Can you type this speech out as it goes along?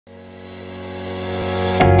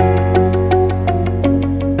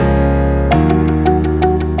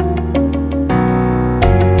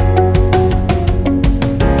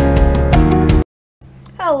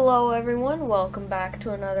welcome back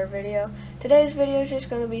to another video. Today's video is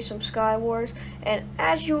just going to be some Skywars, and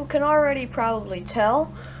as you can already probably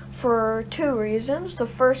tell, for two reasons. The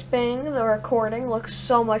first being the recording looks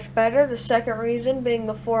so much better. The second reason being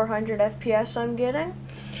the 400 FPS I'm getting.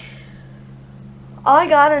 I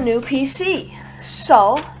got a new PC,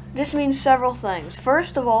 so this means several things.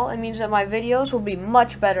 First of all, it means that my videos will be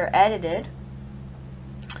much better edited.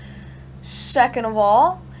 Second of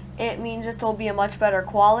all, it means that they'll be a much better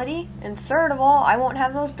quality. And third of all, I won't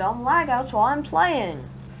have those dumb lagouts while I'm playing.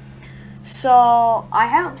 So, I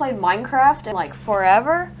haven't played Minecraft in like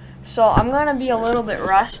forever, so I'm going to be a little bit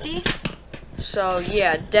rusty. So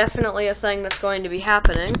yeah, definitely a thing that's going to be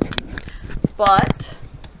happening. But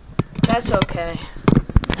that's okay.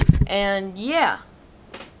 And yeah.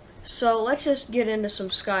 So let's just get into some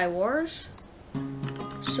Skywars.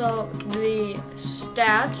 So the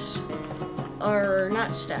stats, or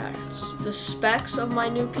not stats, the specs of my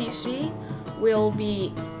new PC will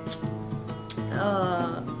be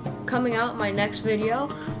coming out in my next video,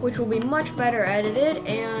 which will be much better edited,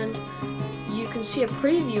 and you can see a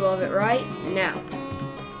preview of it right now.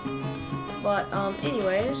 But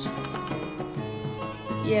anyways,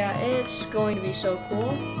 yeah, it's going to be so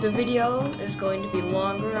cool. The video is going to be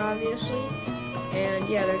longer, obviously, and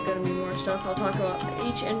yeah, there's going to be more stuff. I'll talk about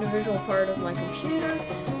each individual part of my computer,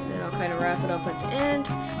 and then I'll kind of wrap it up at the end,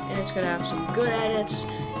 and it's going to have some good edits,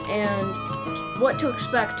 and what to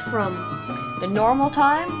expect from the normal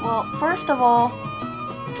time. Well, first of all,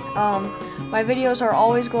 my videos are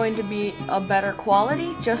always going to be a better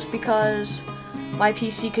quality, just because my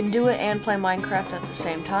PC can do it and play Minecraft at the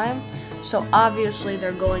same time. So obviously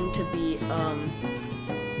they're going to be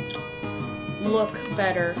look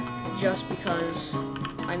better, just because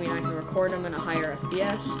I mean I can record them in a higher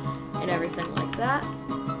FPS and everything like that.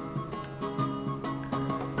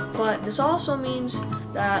 But this also means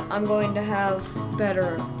that I'm going to have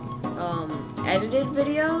better edited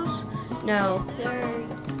videos. Now,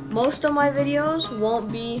 most of my videos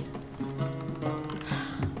won't be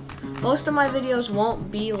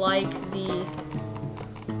like the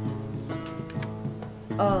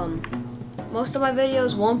most of my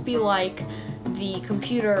videos won't be like the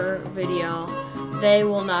computer video. They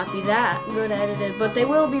will not be that good edited, but they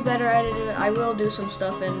will be better edited. I will do some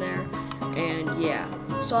stuff in there, and yeah.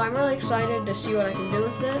 So I'm really excited to see what I can do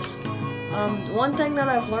with this. One thing that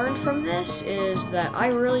I've learned from this is that I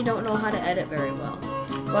really don't know how to edit very well.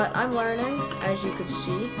 But I'm learning, as you could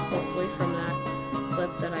see, hopefully from that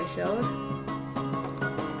clip that I showed.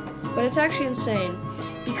 But it's actually insane,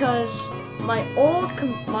 because my old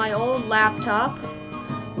laptop,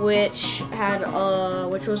 which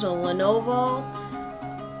was a Lenovo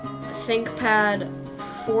Thinkpad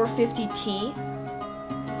 450T,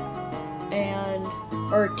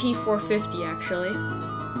 or T450 actually,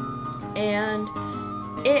 and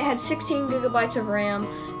it had 16 gigabytes of RAM,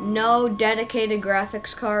 no dedicated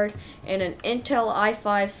graphics card, and an Intel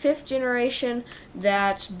i5 5th generation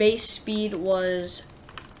that's base speed was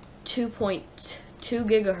 2.2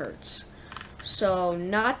 gigahertz. So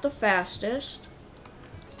not the fastest,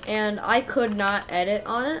 and I could not edit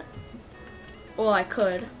on it. Well, I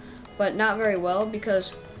could, but not very well,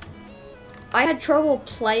 because I had trouble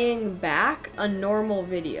playing back a normal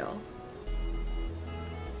video.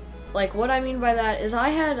 Like, what I mean by that is I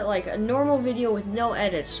had like a normal video with no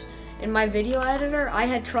edits. In my video editor, I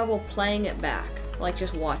had trouble playing it back, like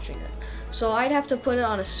just watching it. So I'd have to put it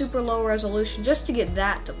on a super low resolution just to get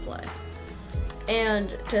that to play.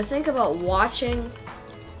 And to think about watching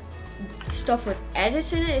stuff with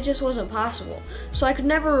edits in it, it just wasn't possible. So I could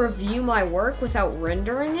never review my work without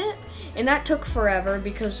rendering it, and that took forever,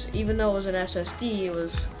 because even though it was an SSD, it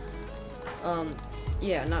was,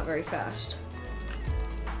 yeah, not very fast.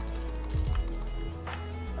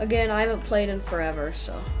 Again, I haven't played in forever,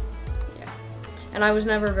 so, yeah. And I was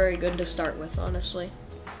never very good to start with, honestly.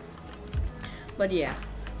 But yeah.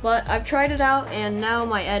 But I've tried it out, and now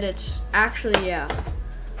my edits actually, yeah,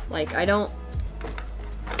 like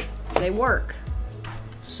they work.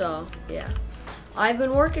 So, yeah. I've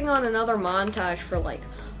been working on another montage for like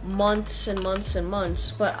months and months and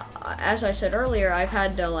months, but as I said earlier, I've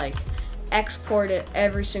had to like export it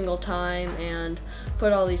every single time and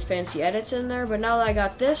put all these fancy edits in there. But now that I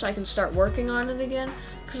got this, I can start working on it again,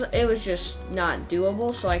 because it was just not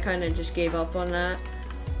doable, so I kind of just gave up on that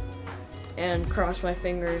and crossed my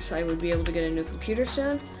fingers I would be able to get a new computer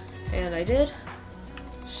soon, and I did.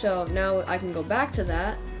 So now I can go back to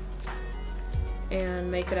that and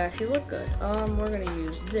make it actually look good. We're gonna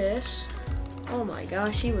use this. Oh my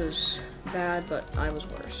gosh, he was bad, but I was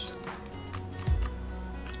worse.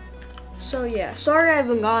 So yeah, sorry I've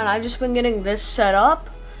been gone. I've just been getting this set up,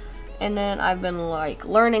 and then I've been like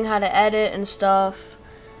learning how to edit and stuff,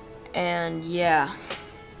 and yeah.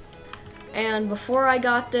 And before I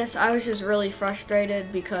got this, I was just really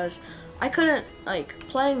frustrated because I couldn't, like,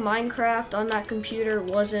 playing Minecraft on that computer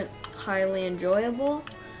wasn't highly enjoyable.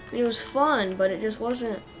 I mean, it was fun, but it just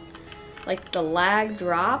wasn't, like, the lag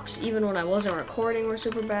drops, even when I wasn't recording, were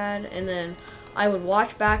super bad. And then I would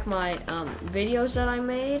watch back my videos that I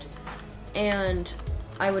made, and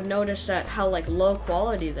I would notice that how, like, low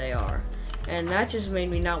quality they are. And that just made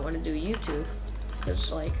me not want to do YouTube.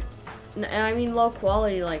 Because, like, and I mean low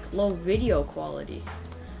quality, like, low video quality.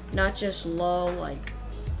 Not just low, like,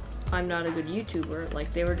 I'm not a good YouTuber.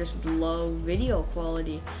 Like, they were just low video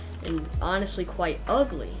quality and honestly quite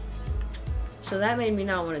ugly. So that made me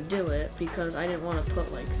not want to do it because I didn't want to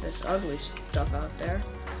put like this ugly stuff out there.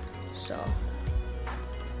 So,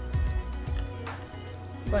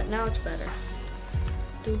 but now it's better.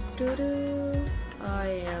 I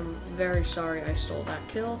am very sorry I stole that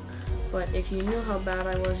kill, but if you knew how bad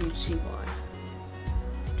I was, you'd see why.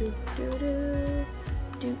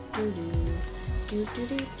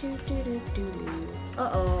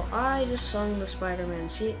 Uh-oh, I just sung the Spider-Man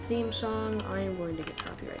theme song. I am going to get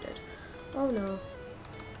copyrighted. Oh no.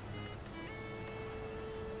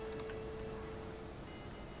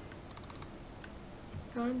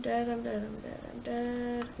 I'm dead, I'm dead, I'm dead, I'm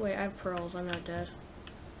dead. Wait, I have pearls, I'm not dead.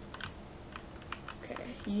 Okay,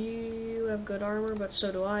 you have good armor, but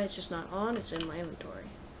so do I. It's just not on, it's in my inventory.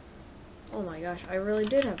 Oh my gosh, I really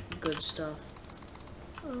did have good stuff.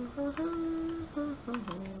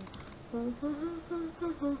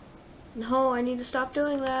 No, I need to stop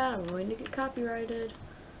doing that. I'm going to get copyrighted.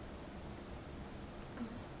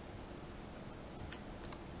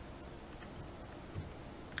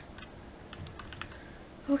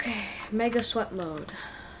 Okay, Mega Sweat mode.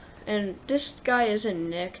 And this guy isn't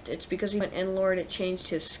nicked. It's because he went Inlord, it changed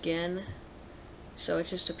his skin. So it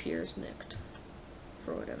just appears nicked.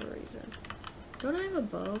 For whatever reason. Don't I have a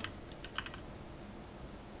bow?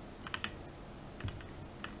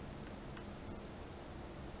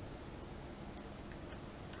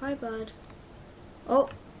 Hi, bud. Oh,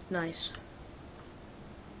 nice.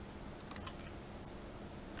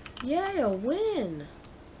 Yay, a win!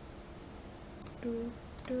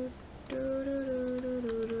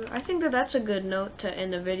 I think that that's a good note to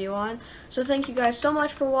end the video on. So thank you guys so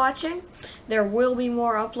much for watching. There will be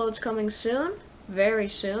more uploads coming soon, very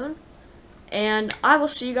soon. And I will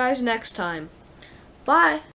see you guys next time. Bye!